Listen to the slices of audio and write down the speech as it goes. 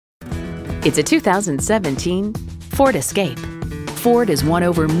It's a 2017 Ford Escape. Ford has won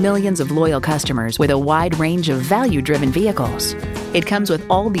over millions of loyal customers with a wide range of value-driven vehicles. It comes with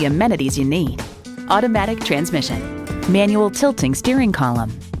all the amenities you need: automatic transmission, manual tilting steering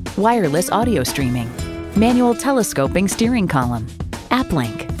column, wireless audio streaming, manual telescoping steering column, app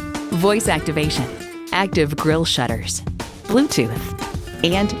link, voice activation, active grille shutters, Bluetooth,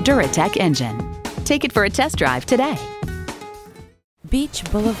 and Duratec engine. Take it for a test drive today. Beach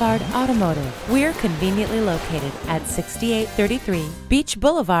Blvd Automotive. We're conveniently located at 6833 Beach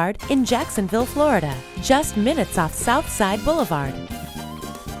Boulevard in Jacksonville, Florida, just minutes off Southside Boulevard.